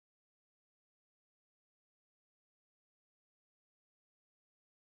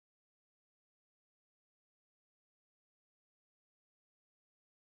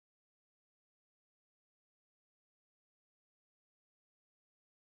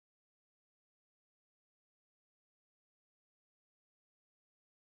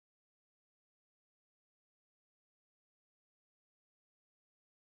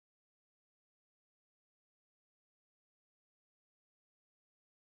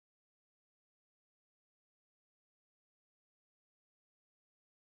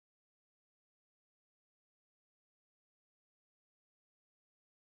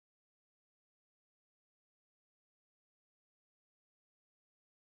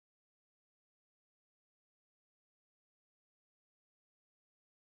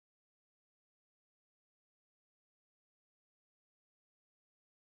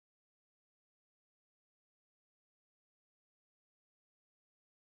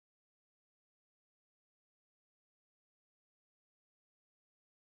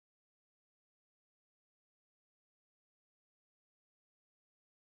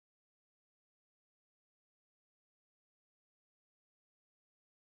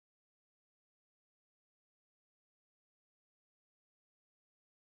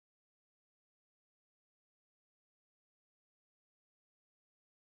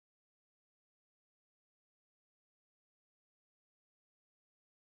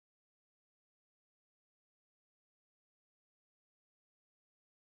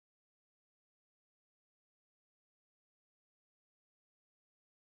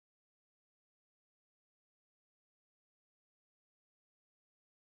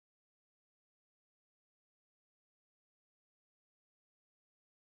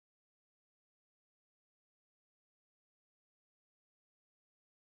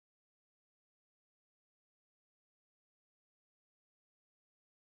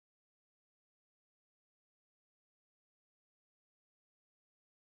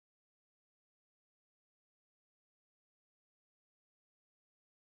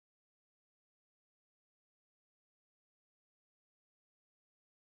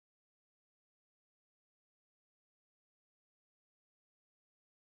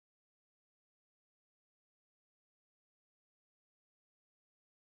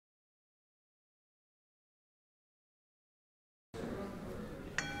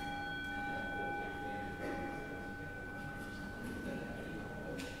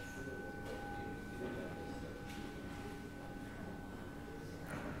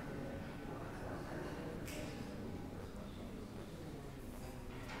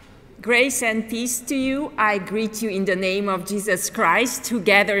Grace and peace to you. I greet you in the name of Jesus Christ, who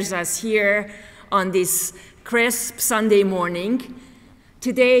gathers us here on this crisp Sunday morning.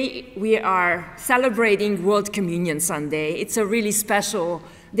 Today, we are celebrating World Communion Sunday. It's a really special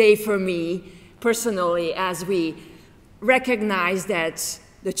day for me personally, as we recognize that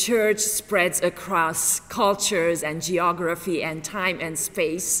the church spreads across cultures and geography and time and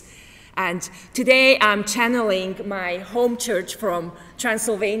space. And today I'm channeling my home church from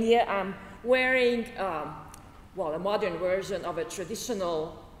Transylvania. I'm wearing, a modern version of a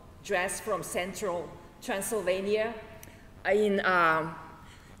traditional dress from central Transylvania. In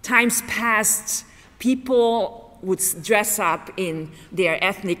times past, people would dress up in their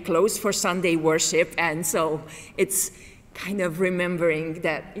ethnic clothes for Sunday worship, and so it's kind of remembering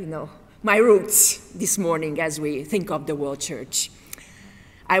that, my roots this morning as we think of the World Church.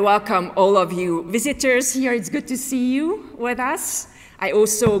 I welcome all of you visitors here. It's good to see you with us. I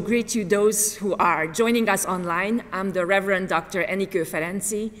also greet you those who are joining us online. I'm the Reverend Dr. Enikö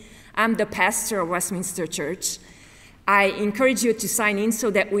Ferenczy. I'm the pastor of Westminster Church. I encourage you to sign in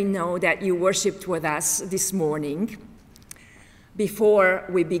so that we know that you worshiped with us this morning. Before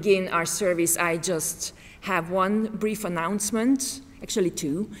we begin our service, I just have one brief announcement, actually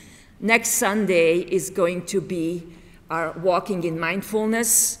two. Next Sunday is going to be our Walking in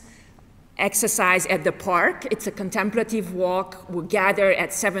Mindfulness exercise at the park. It's a contemplative walk. We'll gather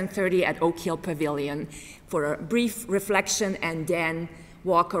at 7:30 at Oak Hill Pavilion for a brief reflection and then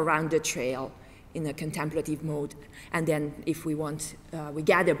walk around the trail in a contemplative mode. And then if we want, we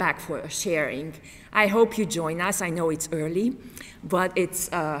gather back for sharing. I hope you join us. I know it's early, but it's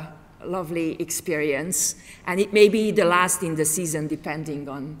a lovely experience. And it may be the last in the season, depending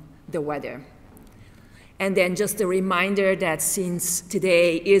on the weather. And then just a reminder that since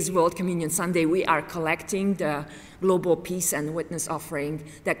today is World Communion Sunday, we are collecting the Global Peace and Witness offering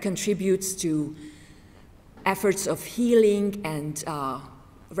that contributes to efforts of healing and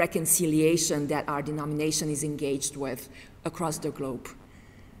reconciliation that our denomination is engaged with across the globe.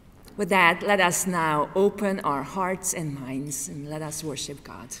 With that, let us now open our hearts and minds and let us worship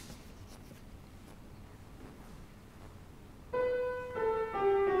God.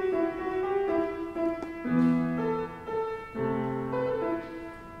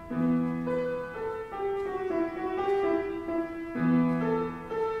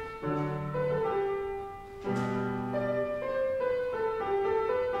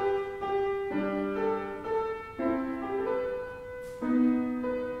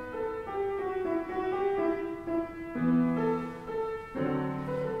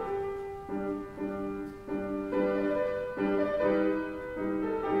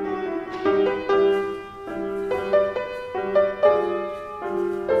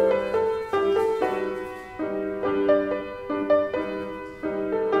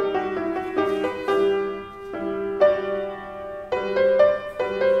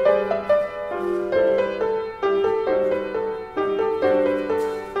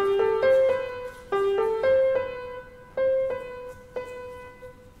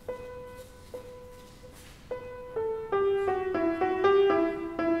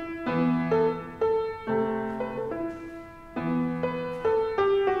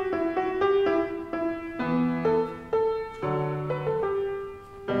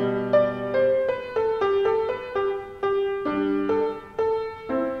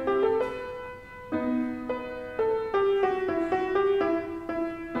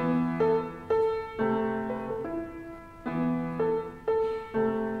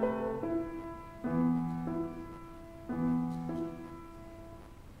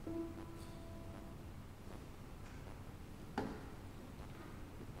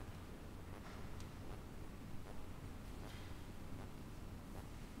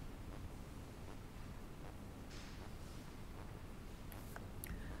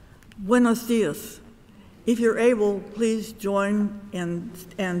 Buenos dias. If you're able, please join and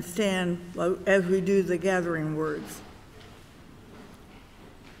stand as we do the gathering words.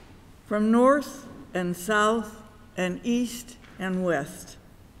 From north and south and east and west,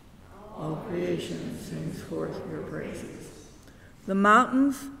 all creation sings forth your praises. The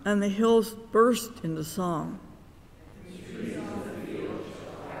mountains and the hills burst into song.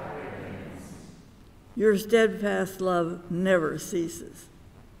 Your steadfast love never ceases.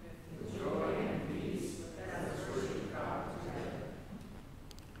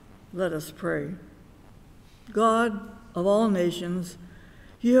 Let us pray. God of all nations,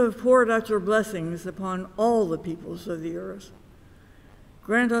 you have poured out your blessings upon all the peoples of the earth.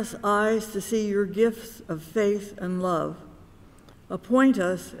 Grant us eyes to see your gifts of faith and love. Appoint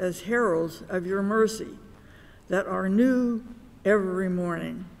us as heralds of your mercy that are new every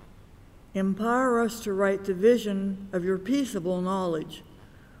morning. Empower us to write the vision of your peaceable knowledge,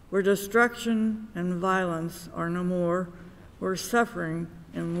 where destruction and violence are no more, where suffering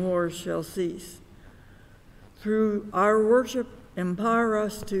and wars shall cease. Through our worship, empower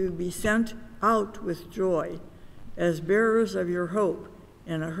us to be sent out with joy as bearers of your hope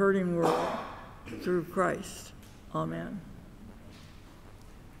in a hurting world. Through Christ. Amen.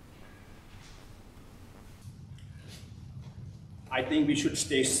 I think we should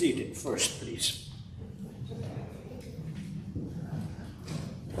stay seated first, please.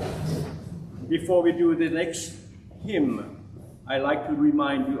 Before we do the next hymn, I'd like to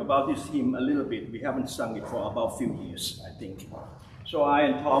remind you about this hymn a little bit. We haven't sung it for about a few years, I think. So I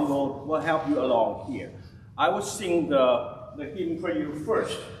and Tom will help you along here. I will sing the hymn for you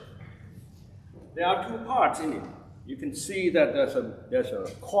first. There are two parts in it. You can see that there's a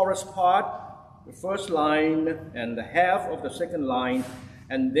chorus part, the first line and the half of the second line,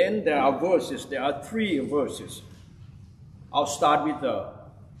 and then there are verses. There are 3 verses. I'll start with the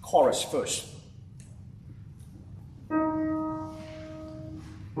chorus first.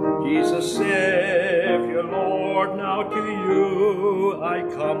 Jesus, Savior, Lord, now to you I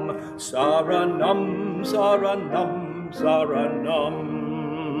come. Saranam, Saranam, Saranam.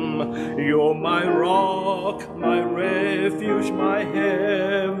 You're my rock, my refuge, my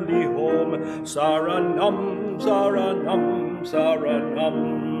heavenly home. Saranam, Saranam,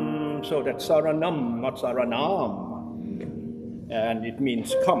 Saranam. So that's Saranam, not Saranam. And it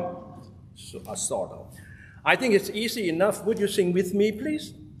means come, so, sort of. I think it's easy enough. Would you sing with me,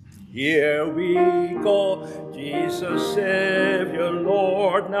 please? Here we go, Jesus, Savior,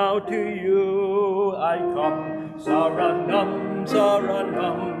 Lord, now to you I come. Saranam,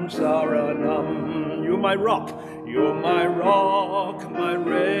 Saranam, Saranam. You're my rock, my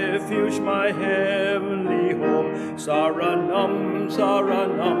refuge, my heavenly home. Saranam,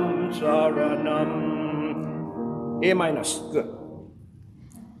 Saranam, Saranam. A minus, good.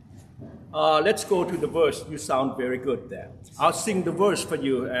 Let's go to the verse. You sound very good there. I'll sing the verse for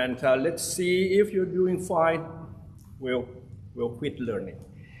you, and let's see if you're doing fine. We'll quit learning.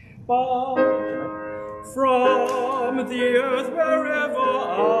 From the earth wherever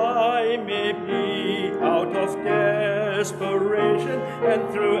I may be, out of desperation and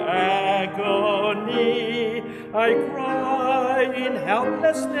through agony, I cry in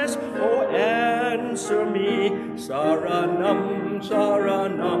helplessness, oh answer me. Saranam,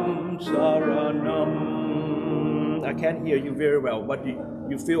 Saranam, Saranam. I can't hear you very well, but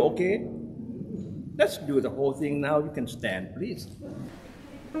you feel okay? Let's do the whole thing now. You can stand, please.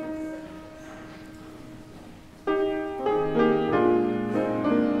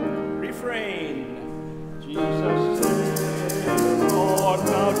 Refrain. Jesus, Lord,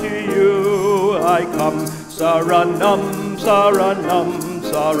 now to you I come. Saranam, Saranam,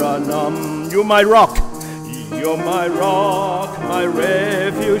 Saranam. You're my rock, my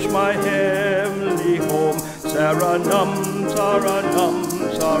refuge, my heavenly home. Saranam, Saranam,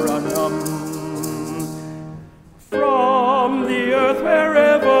 Saranam. From the earth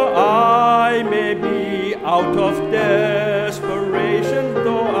wherever I may be, out of desperation,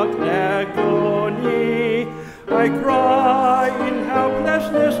 though of agony, I cry in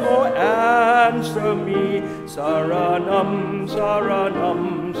helplessness, oh answer me. Saranam,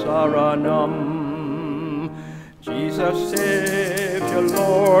 Saranam, Saranam. Jesus, Savior,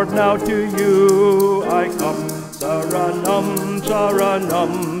 Lord, now to you I come. Saranam,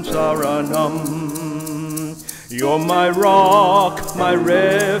 Saranam, Saranam. You're my rock, my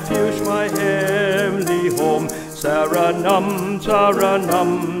refuge, my heavenly home. Saranam,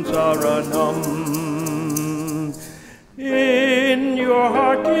 Saranam, Saranam. In your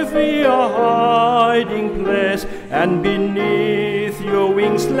heart give me a hiding place, and beneath your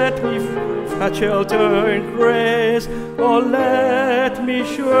wings let me find shelter and grace. Oh, let me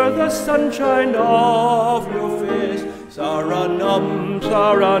share the sunshine of your face. Saranam,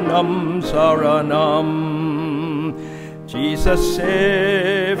 Saranam, Saranam. Jesus,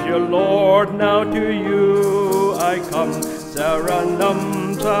 Savior, Lord, now to you I come.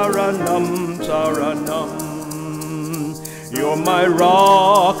 Saranam, Saranam, Saranam. You're my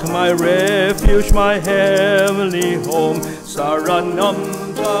rock, my refuge, my heavenly home. Saranam,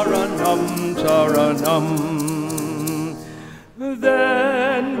 Saranam, Saranam.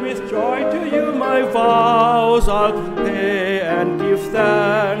 Then with joy to you my vows I'll pay and give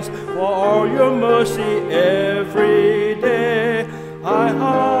thanks for all your mercy every day. I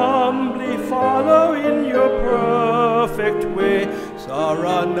humbly follow in your perfect way.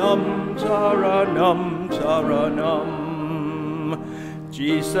 Saranam, Saranam, Saranam.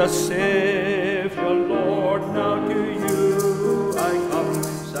 Jesus, Savior, Lord, now to you I come.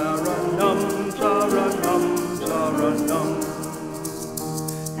 Saranam.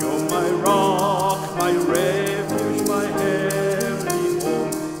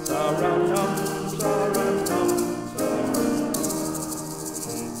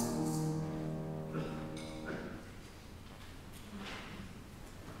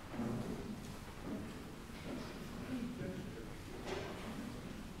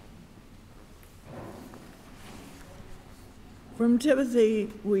 From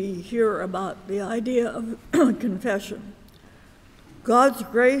Timothy, we hear about the idea of confession. God's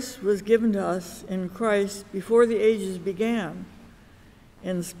grace was given to us in Christ before the ages began.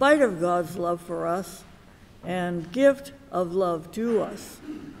 In spite of God's love for us and gift of love to us,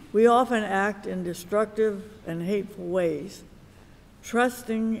 we often act in destructive and hateful ways.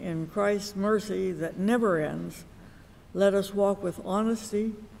 Trusting in Christ's mercy that never ends, let us walk with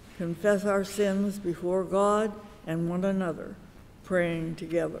honesty, confess our sins before God and one another, praying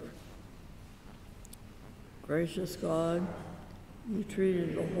together. Gracious God, you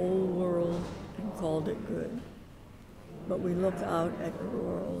treated the whole world and called it good. But we look out at your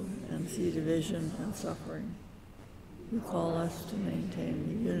world and see division and suffering. You call us to maintain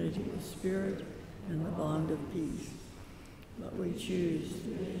the unity of spirit and the bond of peace. But we choose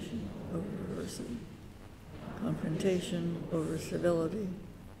division over mercy, confrontation over civility,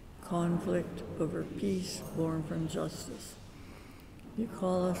 conflict over peace born from justice. You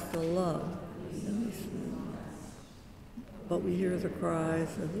call us to love in this room, but we hear the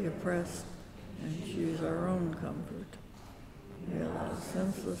cries of the oppressed and choose our own comfort. We allow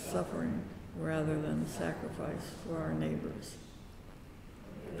senseless suffering rather than sacrifice for our neighbors.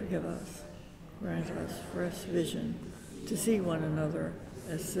 Forgive us. Grant us fresh vision to see one another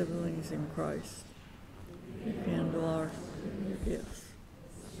as siblings in Christ. Rekindle our gifts,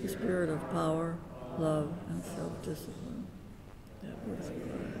 the spirit of power, love, and self-discipline, that with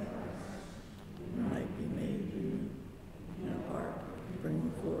God might be made new and apart,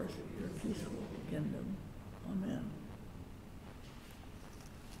 bringing forth your peaceful kingdom. Amen.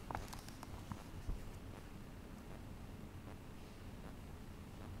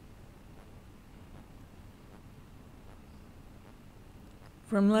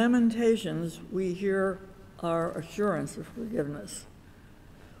 From Lamentations, we hear our assurance of forgiveness.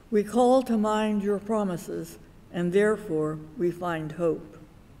 We call to mind your promises, and therefore we find hope.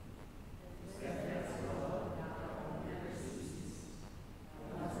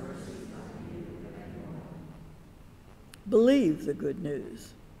 Believe the good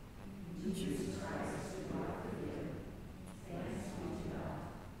news.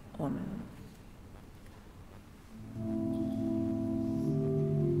 Amen.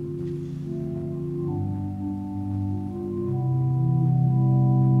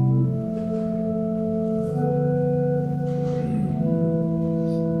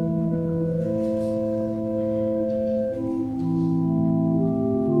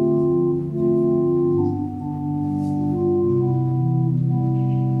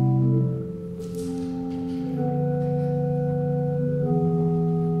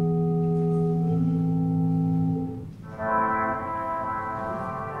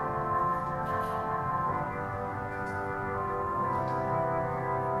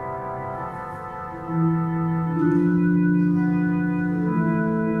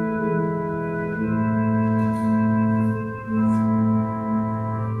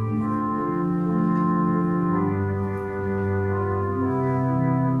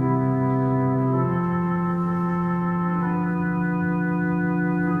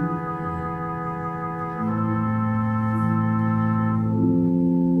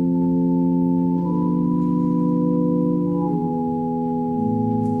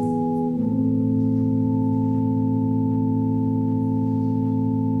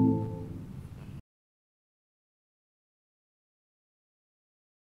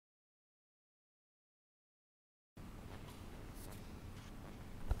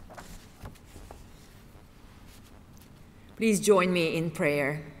 Please join me in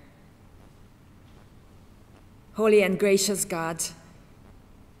prayer. Holy and gracious God,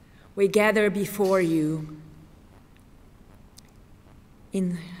 we gather before you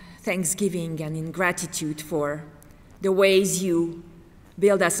in thanksgiving and in gratitude for the ways you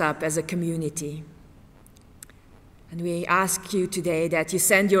build us up as a community. And we ask you today that you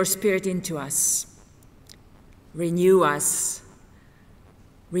send your Spirit into us, renew us,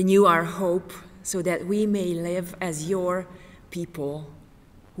 renew our hope, so that we may live as your people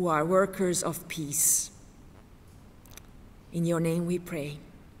who are workers of peace. In your name we pray.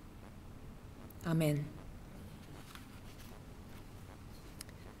 Amen.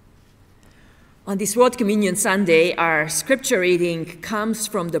 On this World Communion Sunday, our scripture reading comes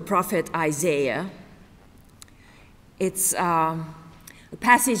from the prophet Isaiah. It's a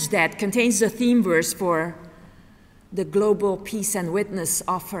passage that contains the theme verse for the Global Peace and Witness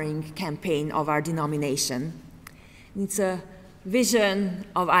Offering campaign of our denomination. It's a vision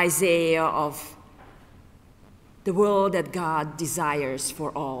of Isaiah of the world that God desires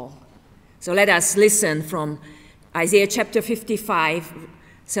for all. So let us listen from Isaiah chapter 55,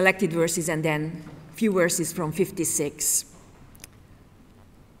 selected verses, and then a few verses from 56.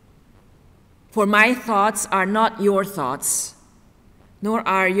 For my thoughts are not your thoughts, nor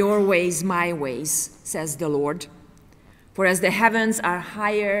are your ways my ways, says the Lord. For as the heavens are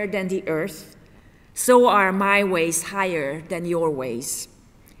higher than the earth, so are my ways higher than your ways,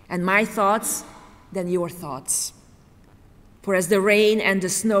 and my thoughts than your thoughts. For as the rain and the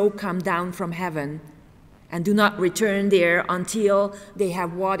snow come down from heaven, and do not return there until they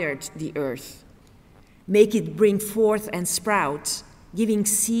have watered the earth, make it bring forth and sprout, giving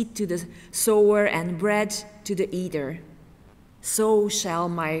seed to the sower and bread to the eater, so shall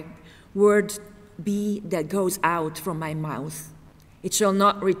my word be that goes out from my mouth. It shall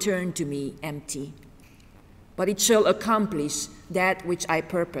not return to me empty, but it shall accomplish that which I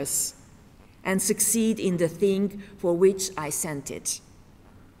purpose, and succeed in the thing for which I sent it.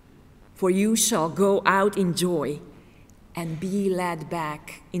 For you shall go out in joy and be led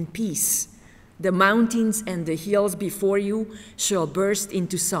back in peace. The mountains and the hills before you shall burst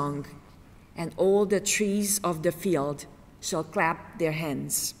into song, and all the trees of the field shall clap their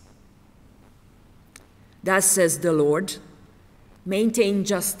hands. Thus says the Lord, maintain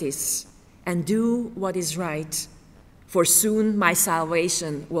justice and do what is right, for soon my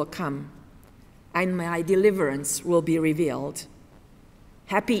salvation will come, and my deliverance will be revealed.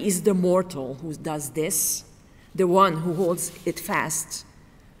 Happy is the mortal who does this, the one who holds it fast,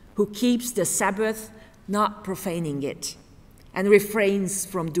 who keeps the Sabbath, not profaning it, and refrains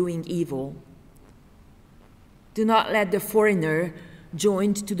from doing evil. Do not let the foreigner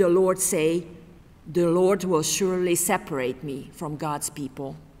joined to the Lord say, the Lord will surely separate me from God's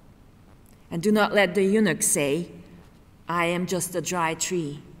people. And do not let the eunuch say, I am just a dry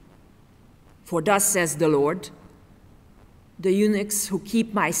tree. For thus says the Lord, the eunuchs who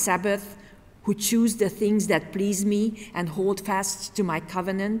keep my Sabbath, who choose the things that please me and hold fast to my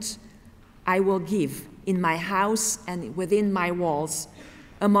covenant, I will give in my house and within my walls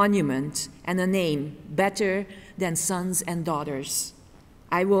a monument and a name better than sons and daughters.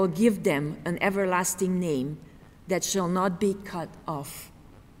 I will give them an everlasting name that shall not be cut off.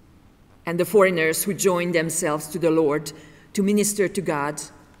 And the foreigners who join themselves to the Lord to minister to God,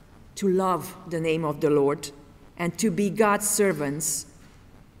 to love the name of the Lord, and to be God's servants,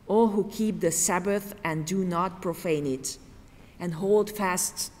 all who keep the Sabbath and do not profane it, and hold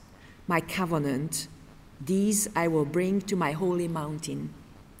fast my covenant, these I will bring to my holy mountain,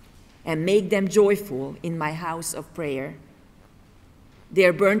 and make them joyful in my house of prayer.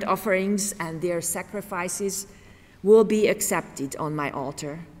 Their burnt offerings and their sacrifices will be accepted on my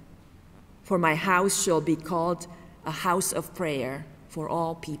altar, for my house shall be called a house of prayer for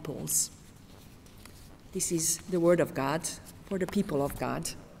all peoples. This is the word of God for the people of God.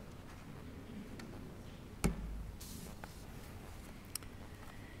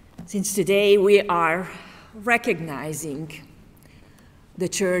 Since today we are recognizing the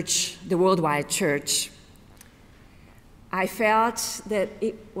church, the worldwide church, I felt that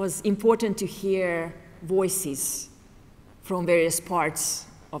it was important to hear voices from various parts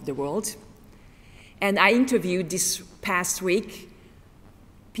of the world. And I interviewed this past week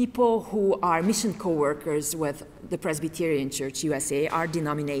people who are mission co-workers with the Presbyterian Church USA, our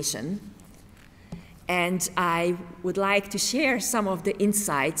denomination. And I would like to share some of the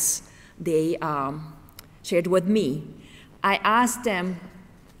insights they shared with me. I asked them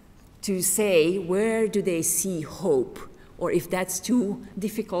to say, where do they see hope? Or if that's too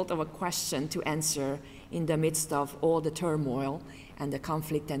difficult of a question to answer in the midst of all the turmoil and the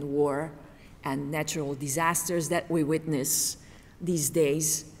conflict and war and natural disasters that we witness these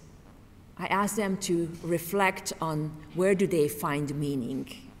days, I asked them to reflect on where do they find meaning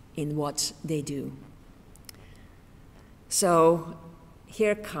in what they do. So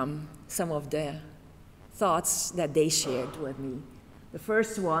here come some of the thoughts that they shared with me. The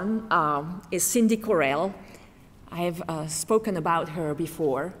first one is Cindy Correll. I have spoken about her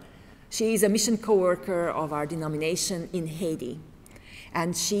before. She is a mission co-worker of our denomination in Haiti.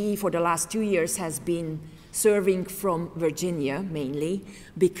 And she, for the last 2 years, has been serving from Virginia, mainly,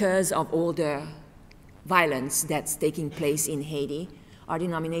 because of all the violence that's taking place in Haiti. Our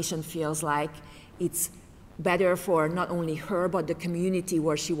denomination feels like it's better for not only her, but the community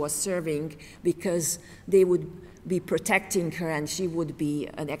where she was serving, because they would be protecting her and she would be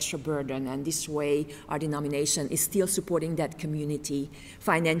an extra burden. And this way, our denomination is still supporting that community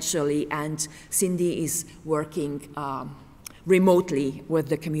financially, and Cindy is working remotely with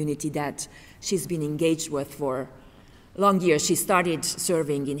the community that she's been engaged with for long years. She started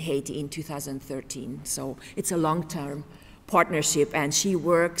serving in Haiti in 2013, so it's a long-term partnership, and she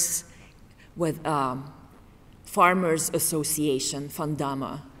works with Farmers Association,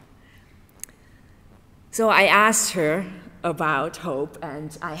 Fundama. So I asked her about hope,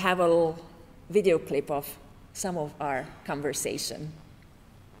 and I have a little video clip of some of our conversation.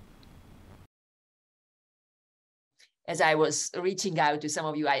 As I was reaching out to some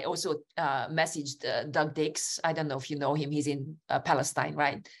of you, I also messaged Doug Dix. I don't know if you know him. He's in Palestine,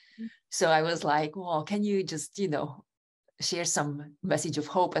 right? Mm-hmm. So I was like, well, can you just, share some message of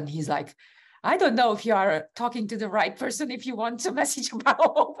hope? And he's like, I don't know if you are talking to the right person if you want to message about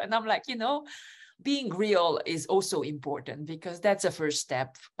hope. And I'm like, being real is also important, because that's a first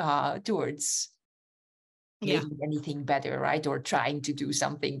step towards making anything better, right? Or trying to do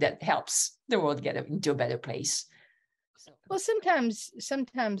something that helps the world get into a better place. Well,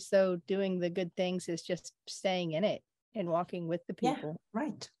 sometimes though, doing the good things is just staying in it and walking with the people. Yeah,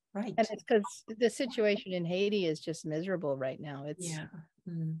 right. And it's because the situation in Haiti is just miserable right now.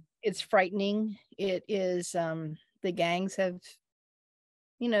 It's frightening. It is, the gangs have,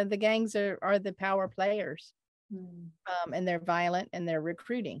 the gangs are the power players, and they're violent and they're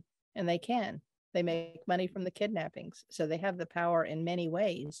recruiting, and they make money from the kidnappings. So they have the power in many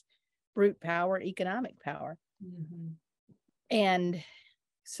ways, brute power, economic power. Mm-hmm. And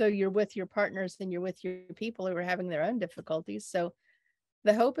so you're with your partners and you're with your people who are having their own difficulties. So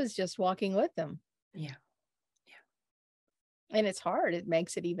the hope is just walking with them. Yeah. And it's hard. It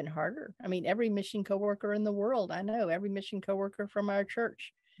makes it even harder. I mean, every mission coworker in the world, I know every mission coworker from our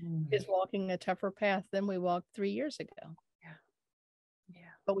church is walking a tougher path than we walked 3 years ago. Yeah.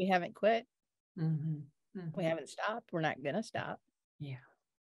 But we haven't quit. We haven't stopped. We're not going to stop. Yeah.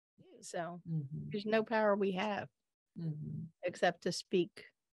 So there's no power we have except to speak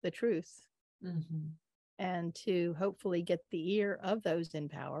the truth and to hopefully get the ear of those in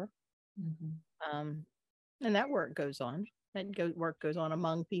power. And that work goes on. Work goes on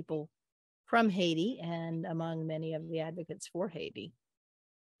among people from Haiti and among many of the advocates for Haiti.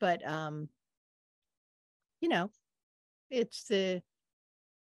 But,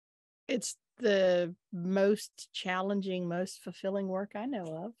 it's the most challenging, most fulfilling work I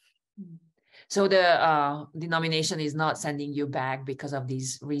know of. So the denomination is not sending you back because of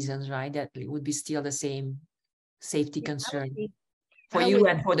these reasons, right? That it would be still the same safety concern for you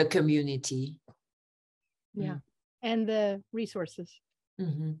and for the community. Yeah. And the resources.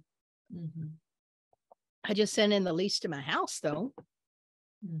 I just sent in the lease to my house, though.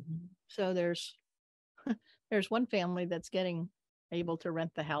 So there's one family that's getting able to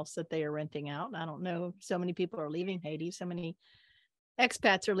rent the house that they are renting out. I don't know. So many people are leaving Haiti. So many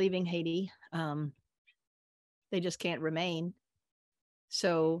expats are leaving Haiti. They just can't remain.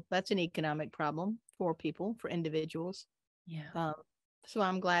 So that's an economic problem for people, for individuals. Yeah. So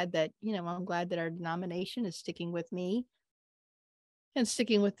I'm glad that, our denomination is sticking with me and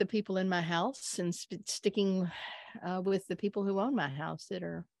sticking with the people in my house and sticking with the people who own my house that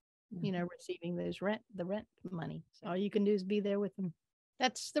are, receiving the rent money. So all you can do is be there with them.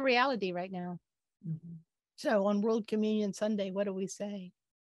 That's the reality right now. So on World Communion Sunday, what do we say?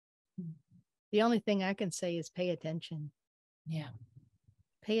 The only thing I can say is pay attention. Yeah.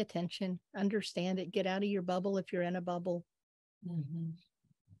 Pay attention, understand it, get out of your bubble if you're in a bubble.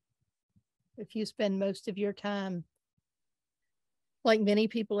 If you spend most of your time, like many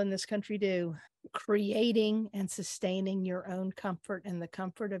people in this country do, creating and sustaining your own comfort and the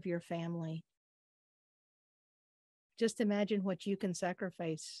comfort of your family, just imagine what you can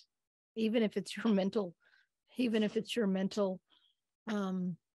sacrifice, even if it's your mental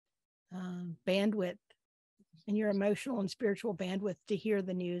bandwidth and your emotional and spiritual bandwidth to hear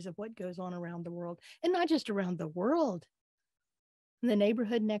the news of what goes on around the world, and not just around the world, in the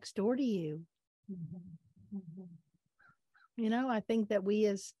neighborhood next door to you. I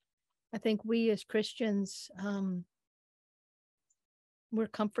think we as Christians, we're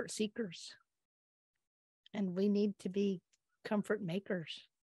comfort seekers, and we need to be comfort makers.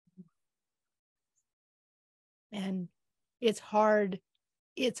 And it's hard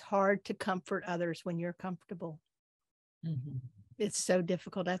to comfort others when you're comfortable. It's so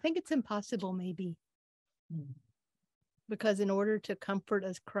difficult. I think it's impossible, maybe. Because in order to comfort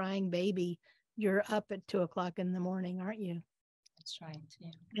a crying baby, you're up at 2:00 in the morning, aren't you? That's right.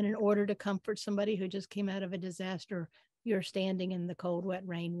 Yeah. And in order to comfort somebody who just came out of a disaster, you're standing in the cold, wet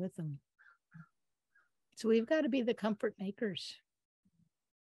rain with them. So we've got to be the comfort makers.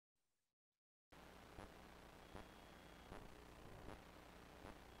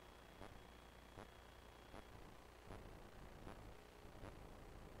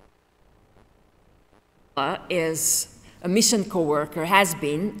 Is a mission co-worker, has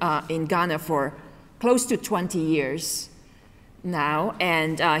been in Ghana for close to 20 years now,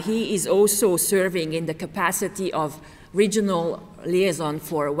 and he is also serving in the capacity of regional liaison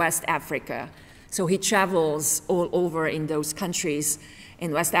for West Africa. So he travels all over in those countries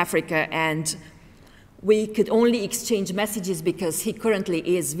in West Africa, and we could only exchange messages because he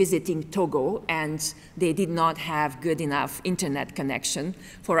currently is visiting Togo, and they did not have good enough internet connection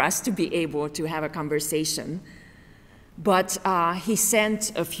for us to be able to have a conversation. But he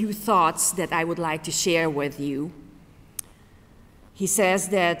sent a few thoughts that I would like to share with you. He says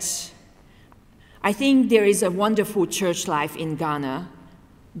that, I think there is a wonderful church life in Ghana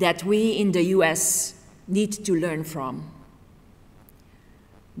that we in the US need to learn from.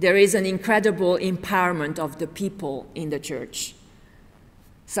 There is an incredible empowerment of the people in the church,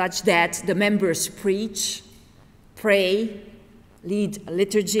 such that the members preach, pray, lead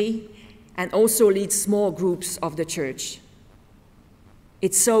liturgy, and also lead small groups of the church.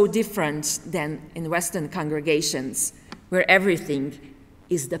 It's so different than in Western congregations, where everything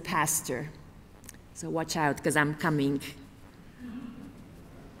is the pastor. So watch out, because I'm coming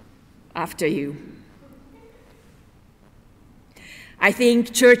after you. I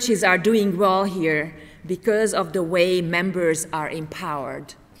think churches are doing well here because of the way members are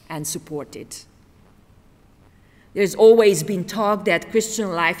empowered and supported. There's always been talk that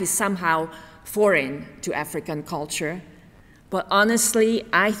Christian life is somehow foreign to African culture, but honestly,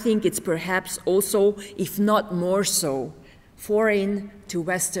 I think it's perhaps also, if not more so, foreign to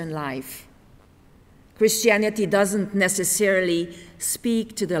Western life. Christianity doesn't necessarily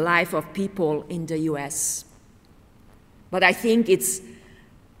speak to the life of people in the US. But I think it's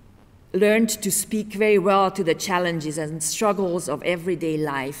learned to speak very well to the challenges and struggles of everyday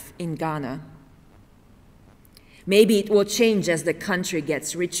life in Ghana. Maybe it will change as the country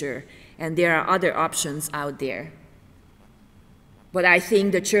gets richer and there are other options out there. But I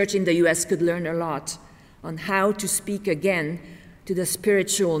think the church in the US could learn a lot on how to speak again to the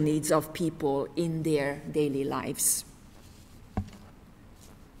spiritual needs of people in their daily lives.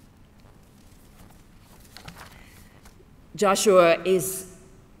 Joshua is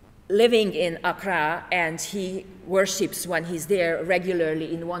living in Accra, and he worships when he's there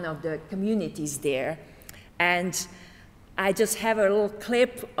regularly in one of the communities there. And I just have a little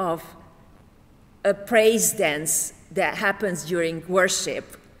clip of a praise dance that happens during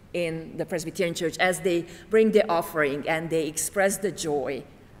worship in the Presbyterian Church as they bring the offering and they express the joy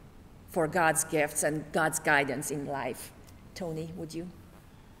for God's gifts and God's guidance in life. Tony, would you?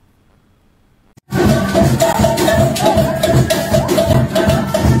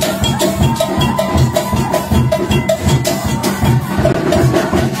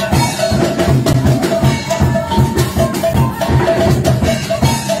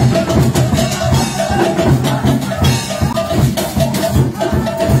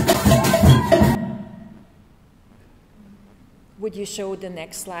 Would you show the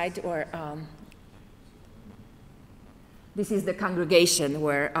next slide? Or this is the congregation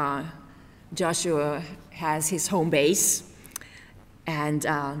where Joshua has his home base, and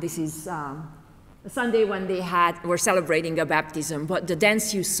this is a Sunday when they were celebrating a baptism. But the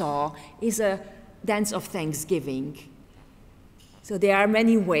dance you saw is a dance of thanksgiving. So there are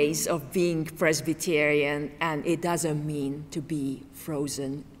many ways of being Presbyterian, and it doesn't mean to be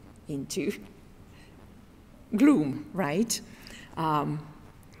frozen into gloom, right?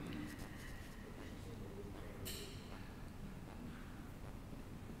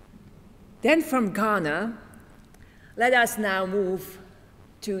 Then from Ghana, let us now move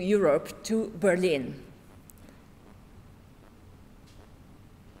to Europe, to Berlin.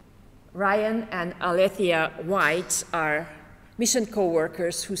 Ryan and Alethea White are mission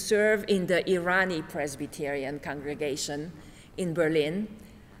co-workers who serve in the Irani Presbyterian congregation in Berlin.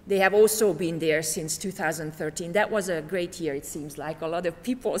 They have also been there since 2013. That was a great year, it seems like. A lot of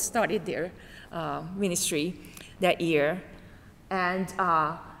people started their ministry that year. And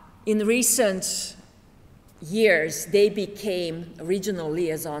in recent years, they became regional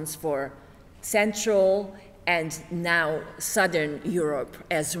liaisons for Central and now Southern Europe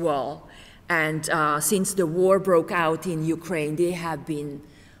as well. And since the war broke out in Ukraine, they have been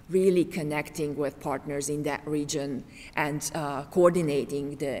really connecting with partners in that region and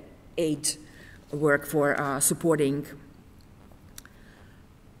coordinating the aid work for supporting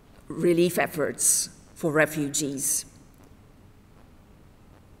relief efforts for refugees.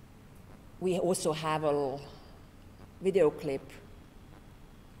 We also have a little video clip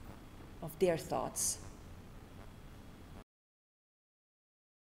of their thoughts.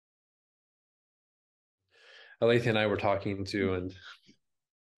 Alethea and I were talking to, and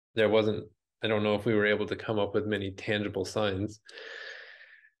there wasn't, I don't know if we were able to come up with many tangible signs.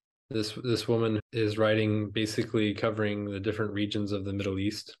 This woman is writing basically covering the different regions of the Middle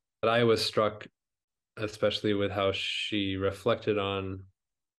East. But I was struck especially with how she reflected on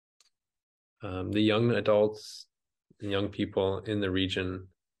the young adults and young people in the region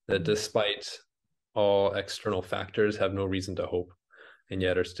that, despite all external factors, have no reason to hope, and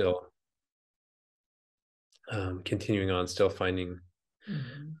yet are still continuing on, still finding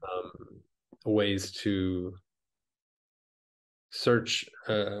ways to search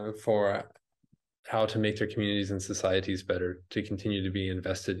for how to make their communities and societies better, to continue to be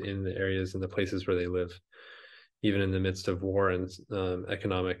invested in the areas and the places where they live, even in the midst of war and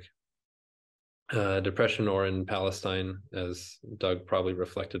economic depression, or in Palestine, as Doug probably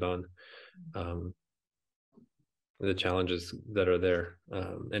reflected on, the challenges that are there.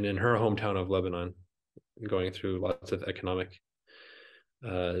 And in her hometown of Lebanon, going through lots of economic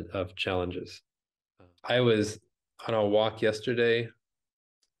of challenges. I was on a walk yesterday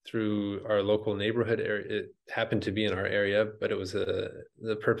through our local neighborhood area. It happened to be in our area, but it was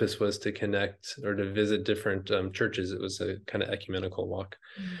the purpose was to connect or to visit different churches. It was a kind of ecumenical walk.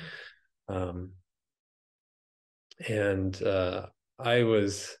 And I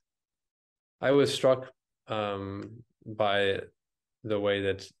was struck by the way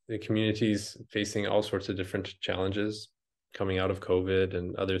that the community's facing all sorts of different challenges coming out of COVID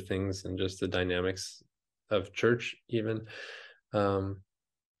and other things, and just the dynamics of church even.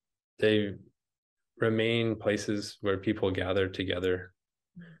 They remain places where people gather together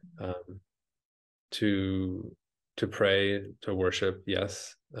to pray, to worship,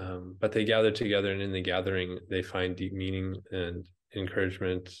 yes, but they gather together, and in the gathering they find deep meaning and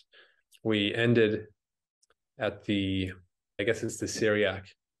encouragement. We ended at the, I guess it's the Syriac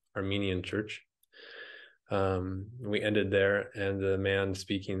Armenian church. We ended there, and the man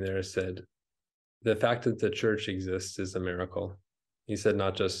speaking there said, the fact that the church exists is a miracle. He said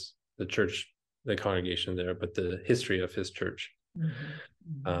not just the church, the congregation there, but the history of his church,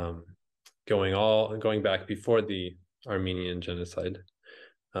 going back before the Armenian genocide,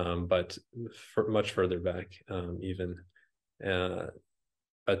 but much further back even,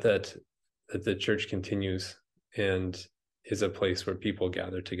 but that the church continues and is a place where people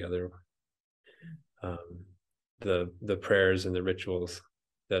gather together. The prayers and the rituals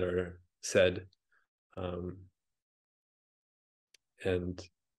that are said, and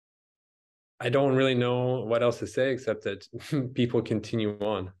I don't really know what else to say except that people continue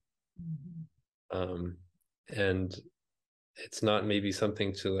on. And it's not maybe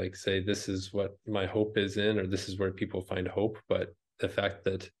something to like say, this is what my hope is in, or this is where people find hope, but the fact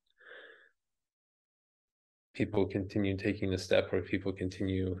that people continue taking a step, or people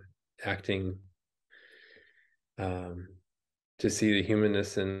continue acting to see the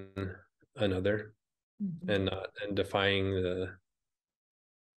humanness in another, and defying the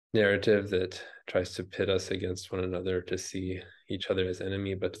narrative that tries to pit us against one another, to see each other as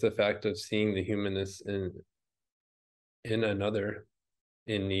enemy, but the fact of seeing the humanness in another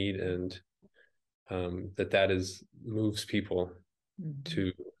in need, and that is moves people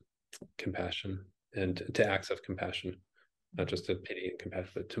to compassion and to acts of compassion, not just to pity and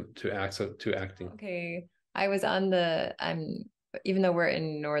compassion, but to acting. Okay, I was on even though we're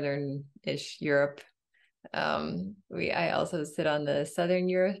in northern-ish Europe, I also sit on the Southern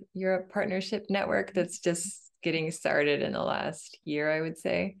Europe Partnership Network that's just getting started in the last year, I would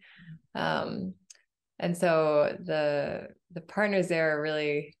say. And so the partners there are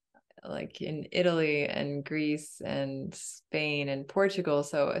really like in Italy and Greece and Spain and Portugal.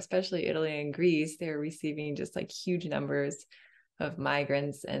 So especially Italy and Greece, they're receiving just like huge numbers of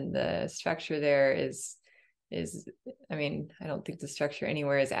migrants, and the structure there is, I mean, I don't think the structure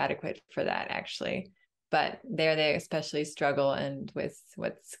anywhere is adequate for that actually. But there they especially struggle, and with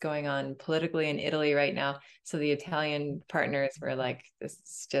what's going on politically in Italy right now. So the Italian partners were like, this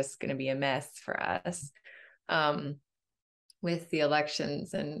is just going to be a mess for us. With the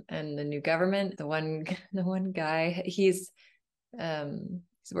elections and the new government, the one guy, he's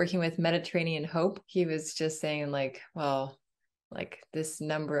working with Mediterranean Hope. He was just saying like, well, like this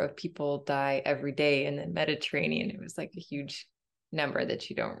number of people die every day in the Mediterranean. It was like a huge number that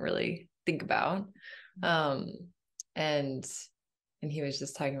you don't really think about. And he was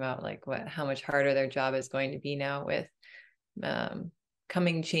just talking about like how much harder their job is going to be now with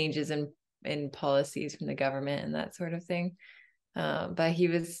coming changes in policies from the government and that sort of thing. But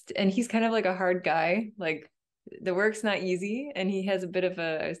he's kind of like a hard guy. Like the work's not easy, and he has a bit of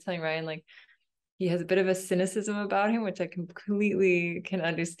I was telling Ryan, like he has a bit of a cynicism about him, which I completely can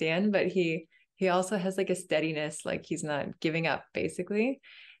understand, but he also has like a steadiness, like he's not giving up basically.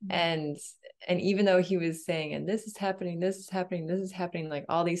 And even though he was saying, and this is happening, like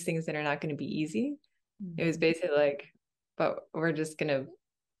all these things that are not going to be easy, it was basically like, but we're just going to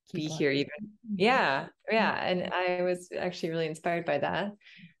be here even. Yeah. And I was actually really inspired by that.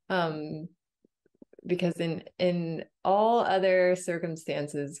 because in all other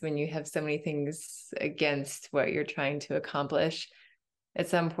circumstances, when you have so many things against what you're trying to accomplish, at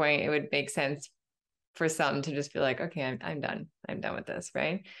some point it would make sense for some to just be like, okay, I'm done with this,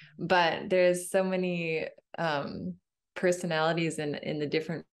 right? But there's so many personalities in the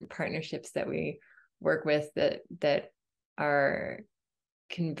different partnerships that we work with that are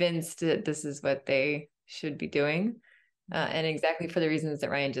convinced that this is what they should be doing, and exactly for the reasons that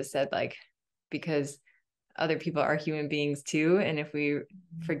Ryan just said, like, because other people are human beings too, and if we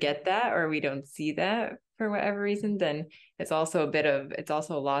forget that or we don't see that for whatever reason, then it's also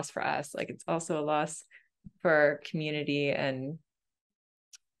a loss for us. Like, it's also a loss for our community and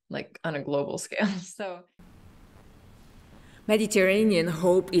like on a global scale. So Mediterranean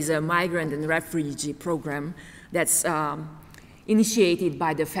Hope is a migrant and refugee program that's initiated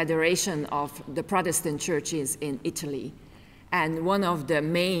by the Federation of the Protestant Churches in Italy. And one of the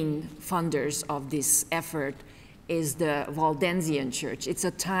main funders of this effort is the Waldensian Church. It's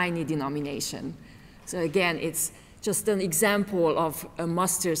a tiny denomination. So again, it's just an example of a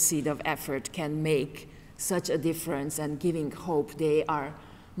mustard seed of effort can make such a difference and giving hope. They are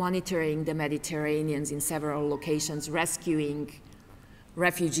monitoring the Mediterraneans in several locations, rescuing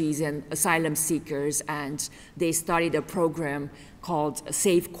refugees and asylum seekers, and they started a program called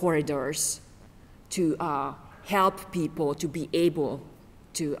Safe Corridors to help people to be able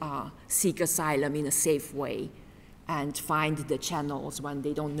to seek asylum in a safe way and find the channels when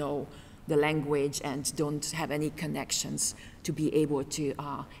they don't know the language and don't have any connections, to be able to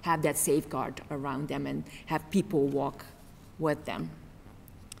have that safeguard around them and have people walk with them.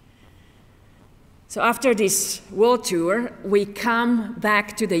 So after this world tour, we come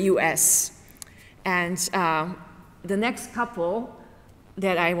back to the US. And the next couple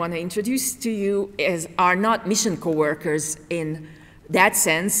that I want to introduce to you are not mission co-workers in that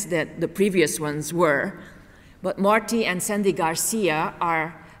sense that the previous ones were, but Marty and Sandy Garcia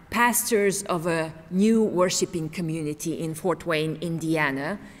are pastors of a new worshiping community in Fort Wayne,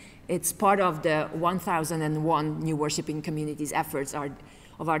 Indiana. It's part of the 1001 New Worshiping Communities efforts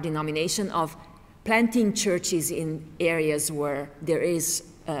of our denomination of planting churches in areas where there is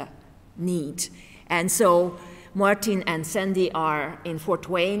a need. And so Martin and Sandy are in Fort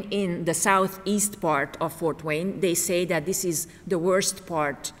Wayne, in the southeast part of Fort Wayne. They say that this is the worst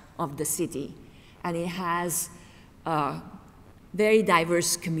part of the city, and it has a very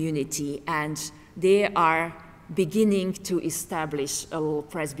diverse community, and they are beginning to establish a little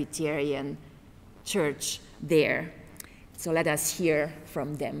Presbyterian church there. So let us hear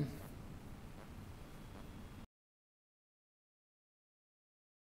from them.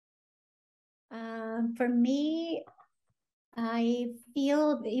 For me, I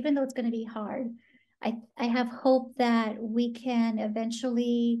feel, even though it's going to be hard, I have hope that we can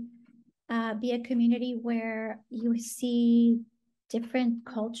eventually be a community where you see different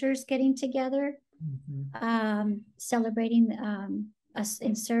cultures getting together, celebrating us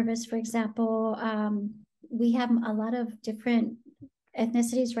in service. For example, we have a lot of different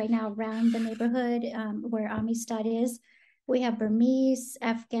ethnicities right now around the neighborhood where Amistad is. We have Burmese,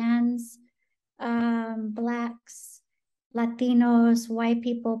 Afghans, Blacks, Latinos, white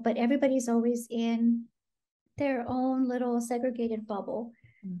people, but everybody's always in their own little segregated bubble.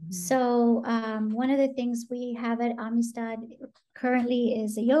 So one of the things we have at Amistad currently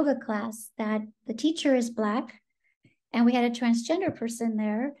is a yoga class that the teacher is Black, and we had a transgender person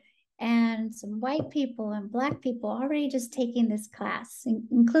there, and some white people and Black people already just taking this class,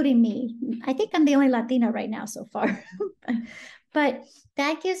 including me. I think I'm the only Latina right now so far. But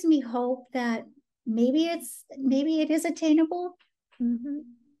that gives me hope that maybe it is attainable.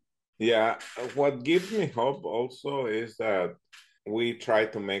 Yeah, what gives me hope also is that we try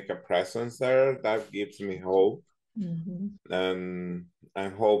to make a presence there. That gives me hope. And I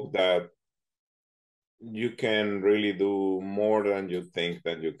hope that you can really do more than you think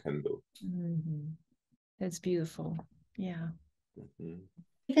that you can do. That's beautiful. Yeah.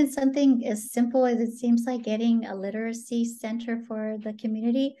 Even something as simple as it seems like getting a literacy center for the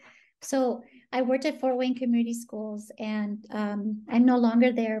community. So I worked at Fort Wayne Community Schools, and I'm no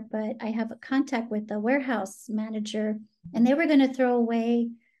longer there, but I have a contact with the warehouse manager, and they were going to throw away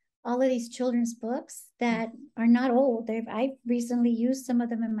all of these children's books that are not old. I've recently used some of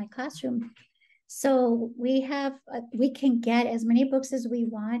them in my classroom. So we can get as many books as we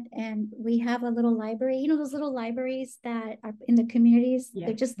want, and we have a little library. You know those little libraries that are in the communities?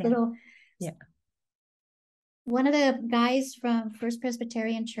 They're just little. Yeah. One of the guys from First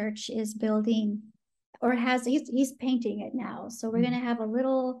Presbyterian Church is building, or he's painting it now. So we're going to have a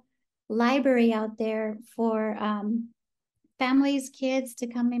little library out there for families, kids to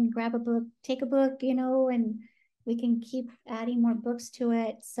come and grab a book, take a book, you know, and we can keep adding more books to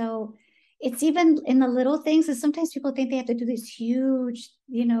it. So it's even in the little things, and sometimes people think they have to do this huge,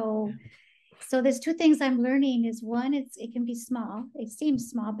 you know. So there's two things I'm learning is one, it can be small. It seems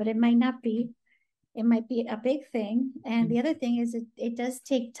small, but it might not be. It might be a big thing. And the other thing is it does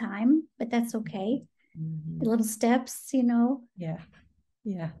take time, but that's okay. Little steps, you know. Yeah.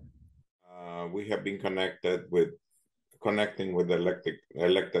 Yeah. We have been connecting with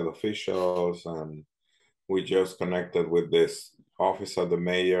elected officials, and we just connected with this office of the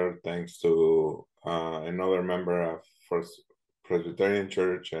mayor, thanks to another member of First Presbyterian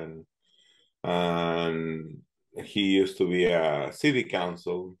Church, and he used to be a city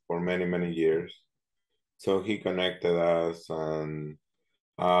council for many, many years. So he connected us, and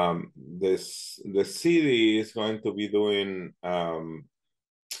the city is going to be doing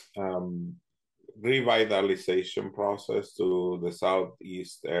revitalization process to the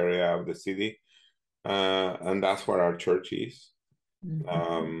southeast area of the city, and that's where our church is.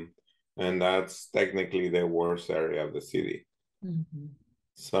 And that's technically the worst area of the city.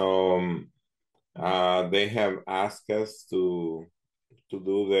 So they have asked us to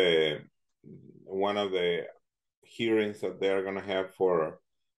do one of the hearings that they're going to have for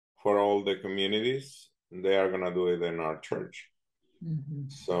all the communities. They are going to do it in our church.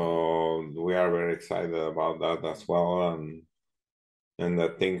 So we are very excited about that as well, and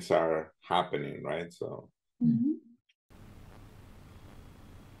that things are happening, right? So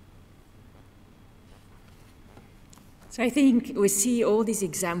So I think we see all these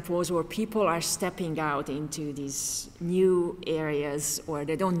examples where people are stepping out into these new areas where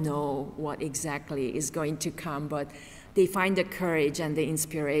they don't know what exactly is going to come, but they find the courage and the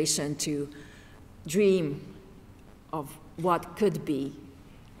inspiration to dream of what could be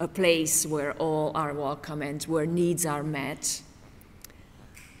a place where all are welcome and where needs are met.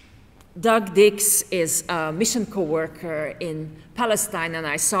 Doug Dix is a mission co-worker in Palestine, and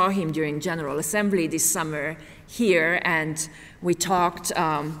I saw him during General Assembly this summer here, and we talked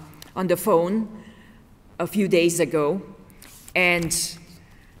on the phone a few days ago. And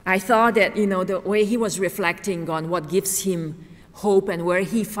I thought that, you know, the way he was reflecting on what gives him hope and where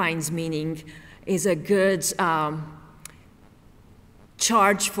he finds meaning is a good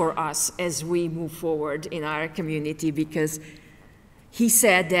charge for us as we move forward in our community, because he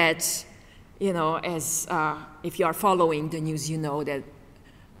said that, you know, as if you are following the news, you know that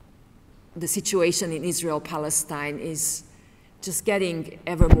the situation in Israel-Palestine is just getting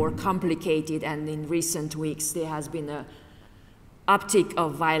ever more complicated, and in recent weeks there has been an uptick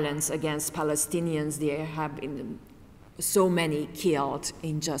of violence against Palestinians. There have been so many killed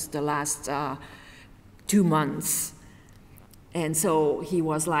in just the last 2 months. And so he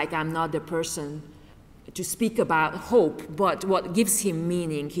was like, I'm not the person to speak about hope, but what gives him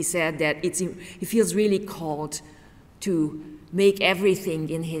meaning, he said that he feels really called to make everything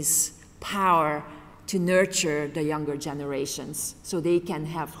in his power to nurture the younger generations so they can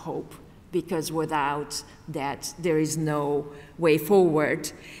have hope, because without that there is no way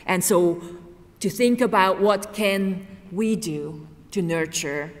forward. And so to think about what can we do to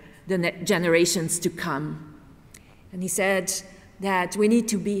nurture the generations to come. And he said that we need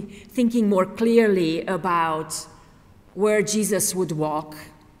to be thinking more clearly about where Jesus would walk,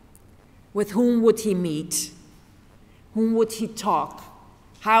 with whom would he meet, whom would he talk,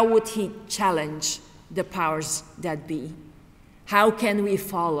 how would he challenge the powers that be, how can we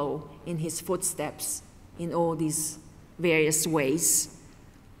follow in his footsteps in all these various ways.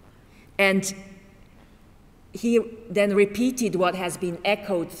 And he then repeated what has been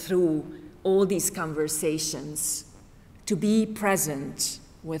echoed through all these conversations: to be present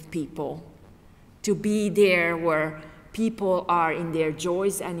with people, to be there where people are in their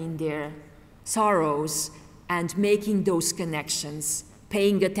joys and in their sorrows, and making those connections,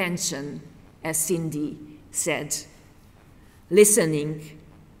 paying attention, as Cindy said, listening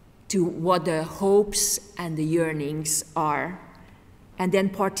to what the hopes and the yearnings are, and then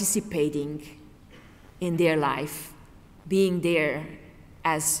participating in their life, being there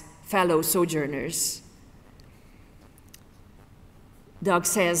as fellow sojourners. Doug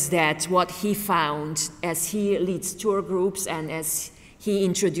says that what he found as he leads tour groups and as he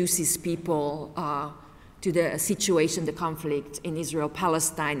introduces people to the situation, the conflict in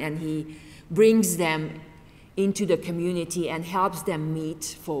Israel-Palestine, and he brings them into the community and helps them meet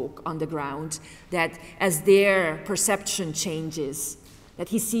folk on the ground, that as their perception changes, that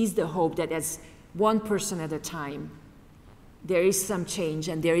he sees the hope that as one person at a time, there is some change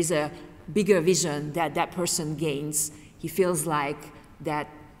and there is a bigger vision that that person gains. He feels like that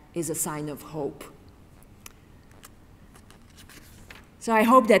is a sign of hope. So I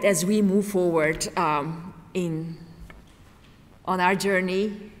hope that as we move forward on our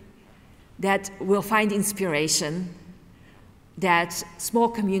journey, that we'll find inspiration, that small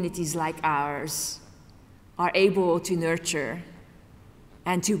communities like ours are able to nurture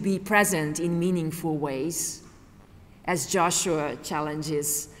and to be present in meaningful ways, as Joshua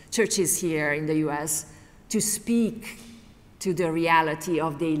challenges churches here in the US to speak to the reality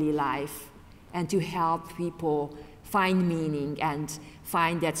of daily life and to help people find meaning and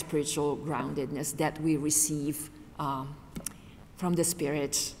find that spiritual groundedness that we receive from the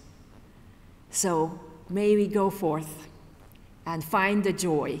Spirit. So may we go forth and find the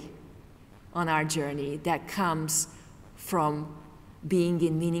joy on our journey that comes from being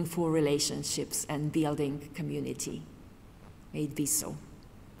in meaningful relationships and building community. May it be so.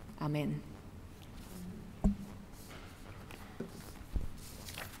 Amen.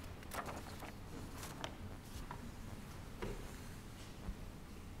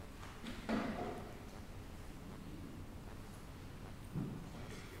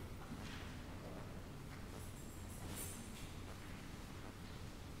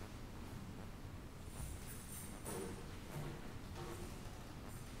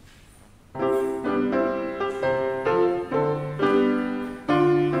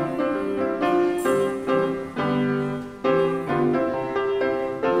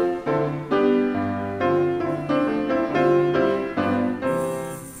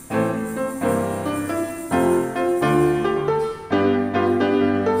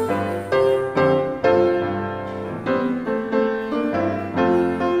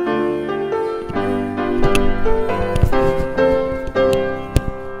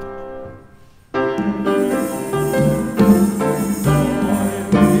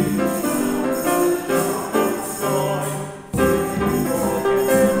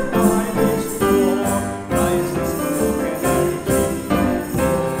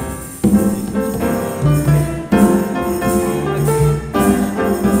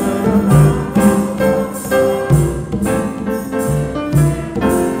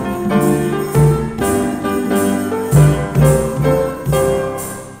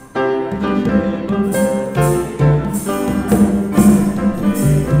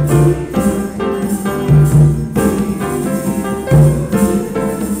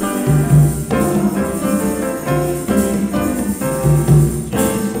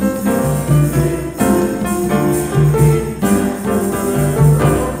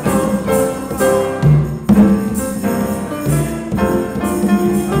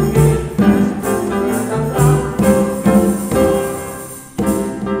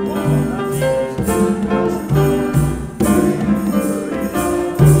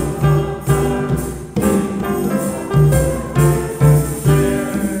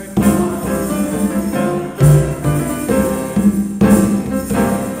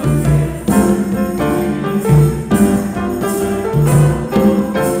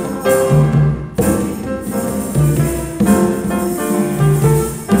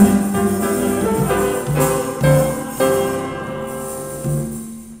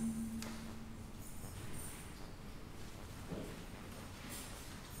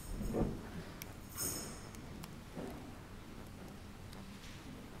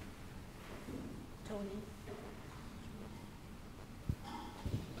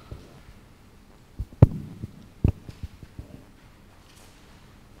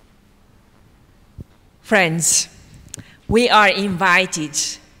 Friends, we are invited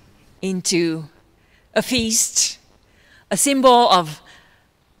into a feast, a symbol of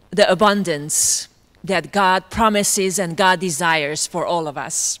the abundance that God promises and God desires for all of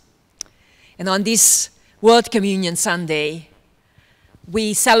us. And on this World Communion Sunday,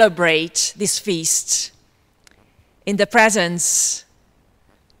 we celebrate this feast in the presence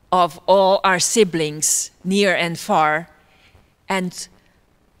of all our siblings, near and far, and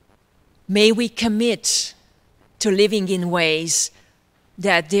may we commit to living in ways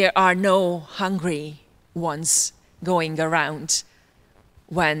that there are no hungry ones going around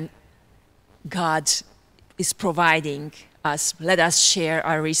when God is providing us. Let us share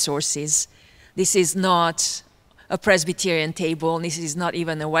our resources. This is not a Presbyterian table. This is not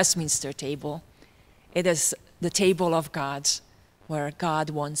even a Westminster table. It is the table of God, where God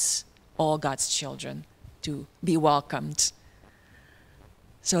wants all God's children to be welcomed.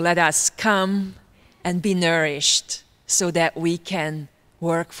 So let us come and be nourished so that we can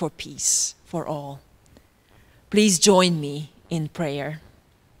work for peace for all. Please join me in prayer.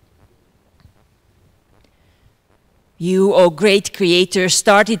 You, O great Creator,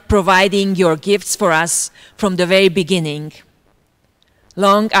 started providing your gifts for us from the very beginning.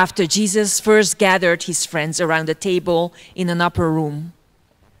 long after Jesus first gathered his friends around the table in an upper room.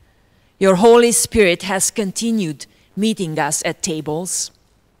 Your Holy Spirit has continued meeting us at tables.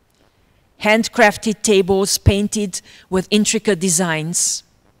 Handcrafted tables painted with intricate designs,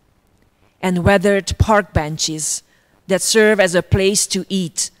 and weathered park benches that serve as a place to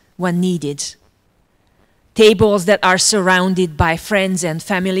eat when needed. Tables that are surrounded by friends and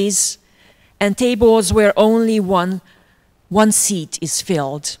families, and tables where only one seat is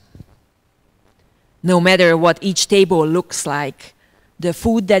filled. No matter what each table looks like, the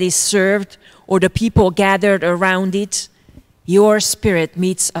food that is served or the people gathered around it, your Spirit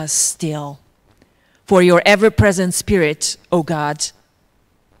meets us still. For your ever-present Spirit, O God,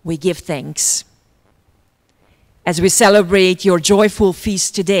 we give thanks. As we celebrate your joyful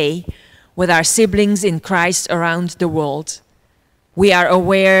feast today with our siblings in Christ around the world, we are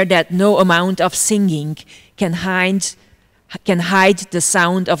aware that no amount of singing can hide the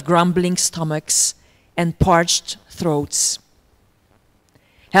sound of grumbling stomachs and parched throats.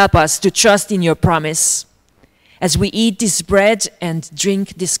 Help us to trust in your promise. As we eat this bread and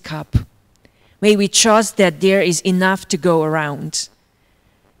drink this cup, may we trust that there is enough to go around.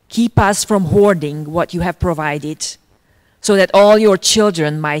 Keep us from hoarding what you have provided, so that all your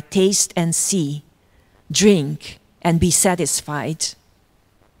children might taste and see, drink, and be satisfied.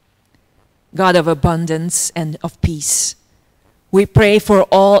 God of abundance and of peace, we pray for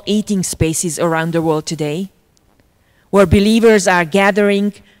all eating spaces around the world today, where believers are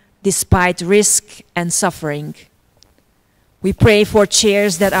gathering despite risk and suffering. We pray for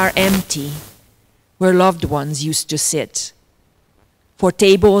chairs that are empty, where loved ones used to sit, for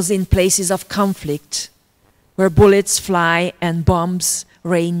tables in places of conflict, where bullets fly and bombs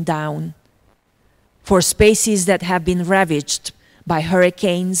rain down, for spaces that have been ravaged by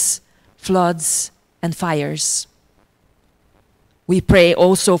hurricanes, floods, and fires. We pray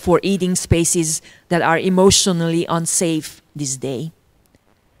also for eating spaces that are emotionally unsafe this day.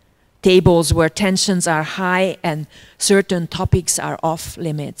 Tables where tensions are high and certain topics are off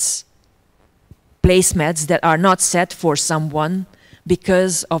limits. Placemats that are not set for someone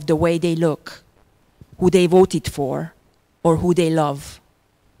because of the way they look, who they voted for, or who they love.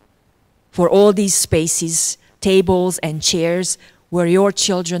 For all these spaces, tables and chairs where your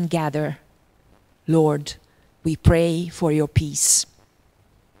children gather, Lord, we pray for your peace.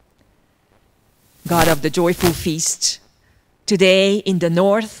 God of the joyful feast, today in the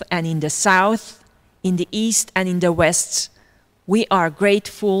north and in the south, in the east and in the west, we are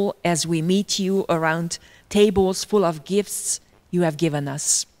grateful as we meet you around tables full of gifts you have given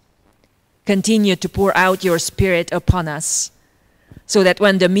us. Continue to pour out your Spirit upon us, so that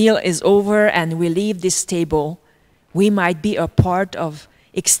when the meal is over and we leave this table, we might be a part of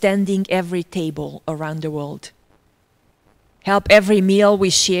extending every table around the world. Help every meal we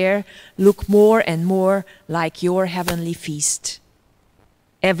share look more and more like your heavenly feast.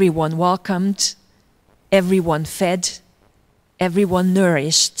 Everyone welcomed, everyone fed, everyone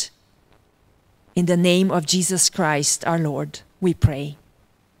nourished. In the name of Jesus Christ, our Lord, we pray.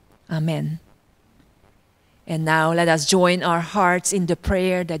 Amen. And now let us join our hearts in the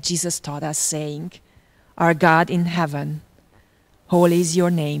prayer that Jesus taught us, saying, Our God in heaven, holy is your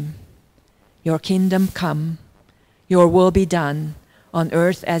name. Your kingdom come, your will be done on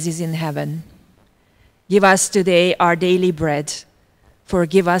earth as is in heaven. Give us today our daily bread.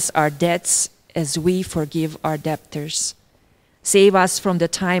 Forgive us our debts as we forgive our debtors. Save us from the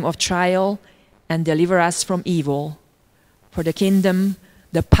time of trial and deliver us from evil. For the kingdom,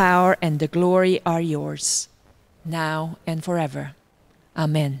 the power, and the glory are yours, now and forever.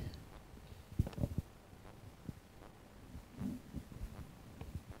 Amen.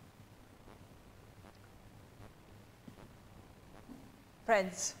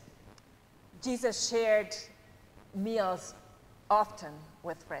 Friends, Jesus shared meals often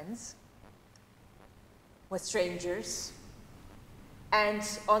with friends, with strangers, and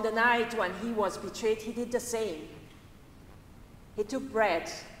on the night when he was betrayed, he did the same. He took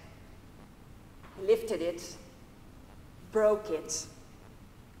bread, he lifted it, broke it,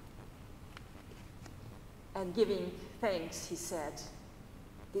 and giving thanks, he said,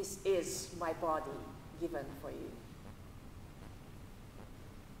 "This is my body given for you."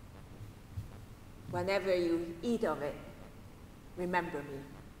 Whenever you eat of it, remember me.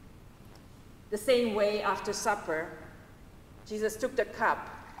 The same way, after supper, Jesus took the cup,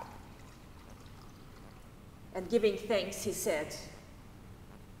 and giving thanks, he said,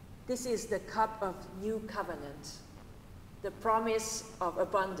 "This is the cup of new covenant, the promise of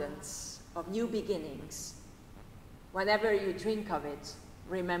abundance, of new beginnings. Whenever you drink of it,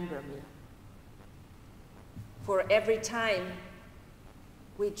 remember me." For every time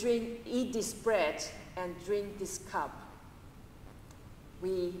we eat this bread and drink this cup,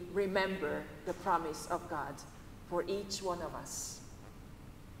 we remember the promise of God for each one of us.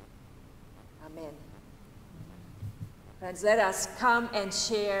 Amen. Friends, let us come and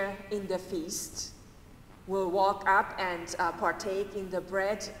share in the feast. We'll walk up and partake in the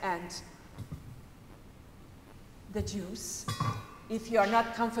bread and the juice. If you are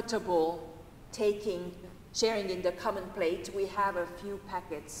not comfortable sharing in the common plate, we have a few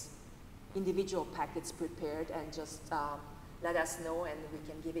packets, individual packets prepared, and just let us know and we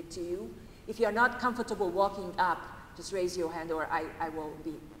can give it to you. If you are not comfortable walking up, just raise your hand, or I will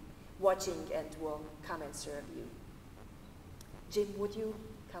be watching and will come and serve you. Jim, would you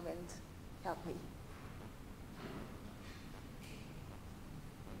come and help me?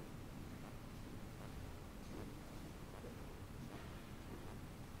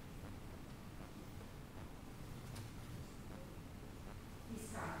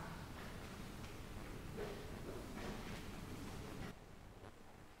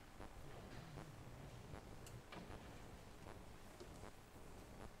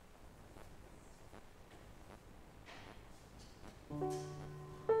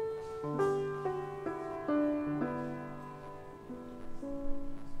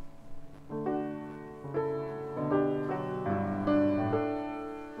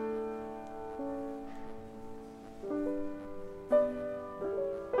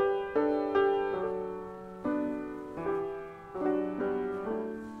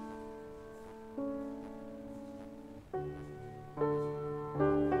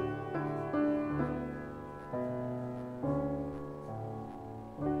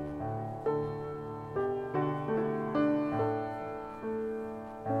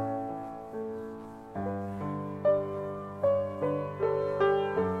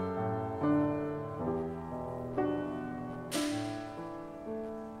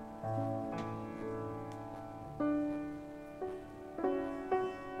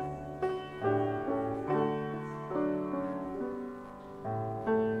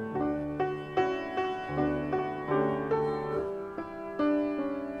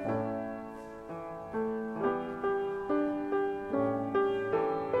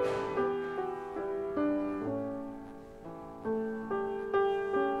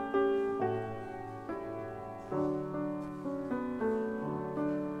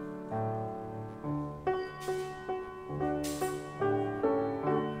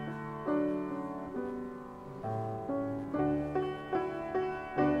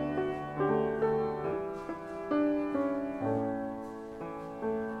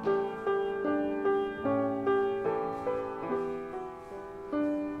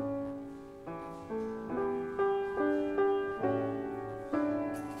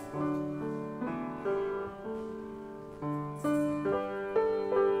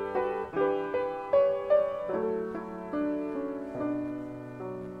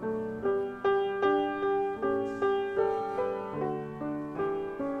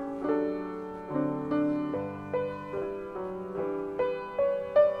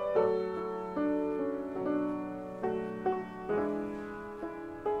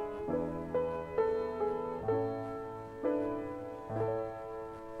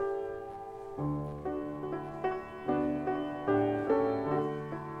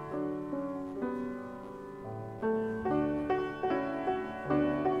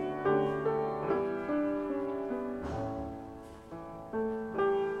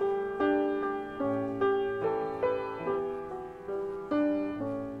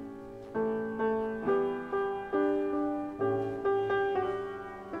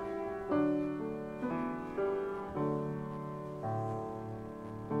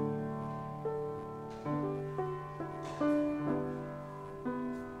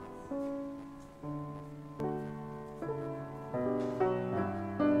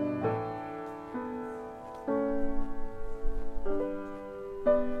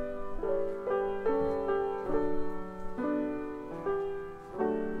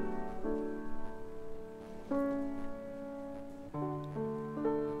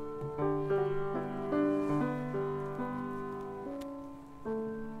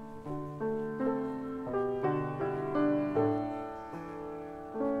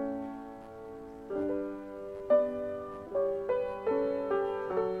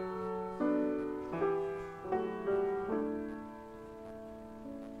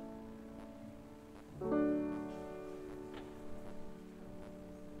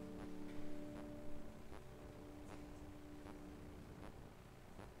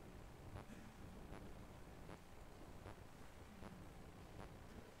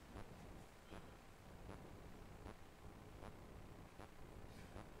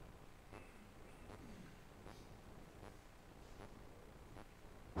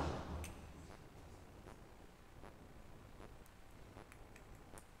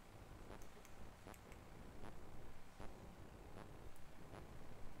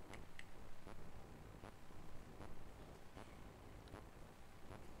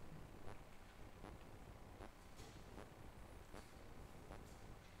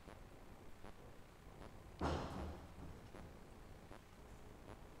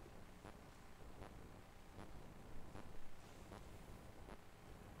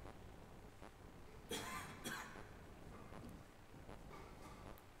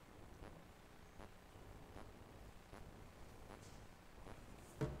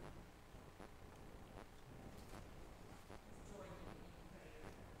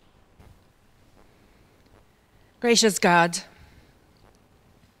 Gracious God,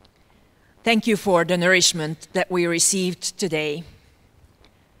 thank you for the nourishment that we received today.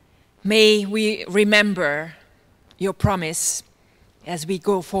 May we remember your promise as we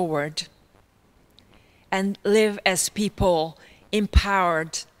go forward and live as people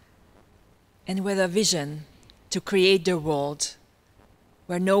empowered and with a vision to create the world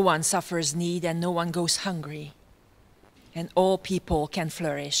where no one suffers need and no one goes hungry, and all people can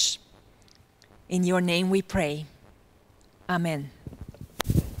flourish. In your name we pray. Amen.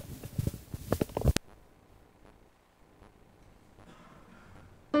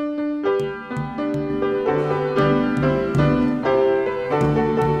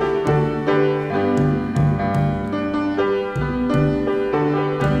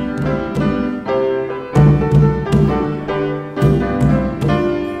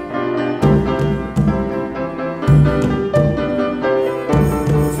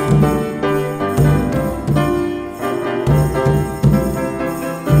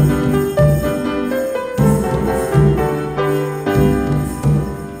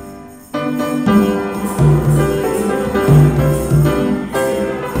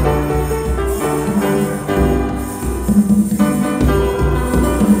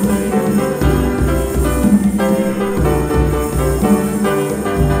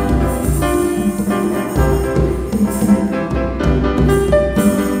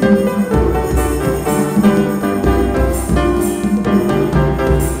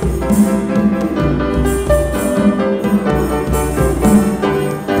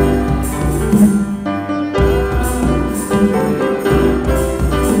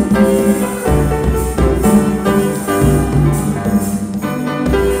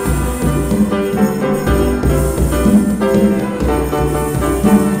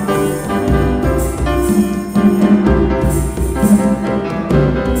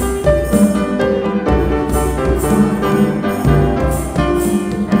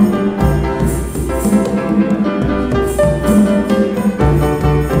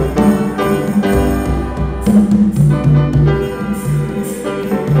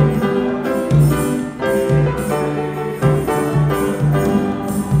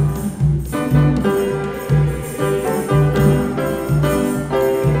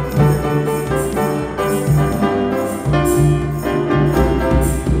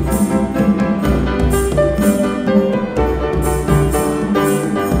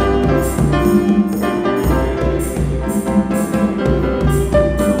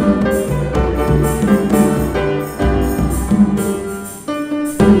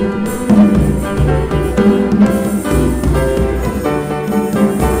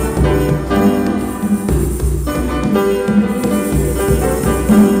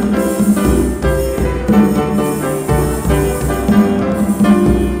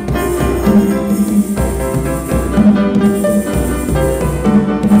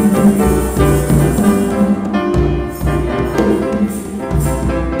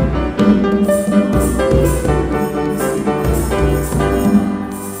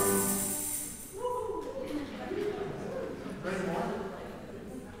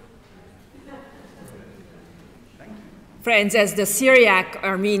 Friends, as the Syriac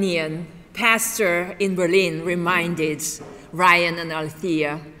Armenian pastor in Berlin reminded Ryan and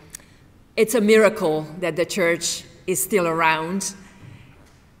Althea, it's a miracle that the church is still around.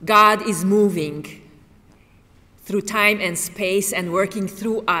 God is moving through time and space and working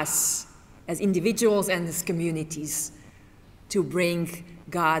through us as individuals and as communities to bring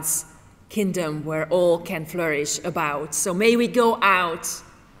God's kingdom where all can flourish about. So may we go out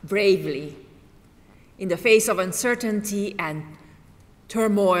bravely in the face of uncertainty and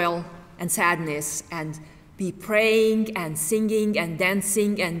turmoil and sadness, and be praying and singing and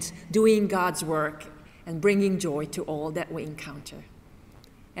dancing and doing God's work and bringing joy to all that we encounter.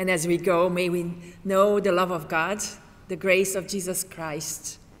 And as we go, may we know the love of God, the grace of Jesus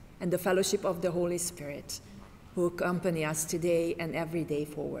Christ, and the fellowship of the Holy Spirit who accompany us today and every day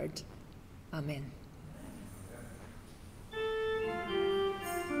forward. Amen.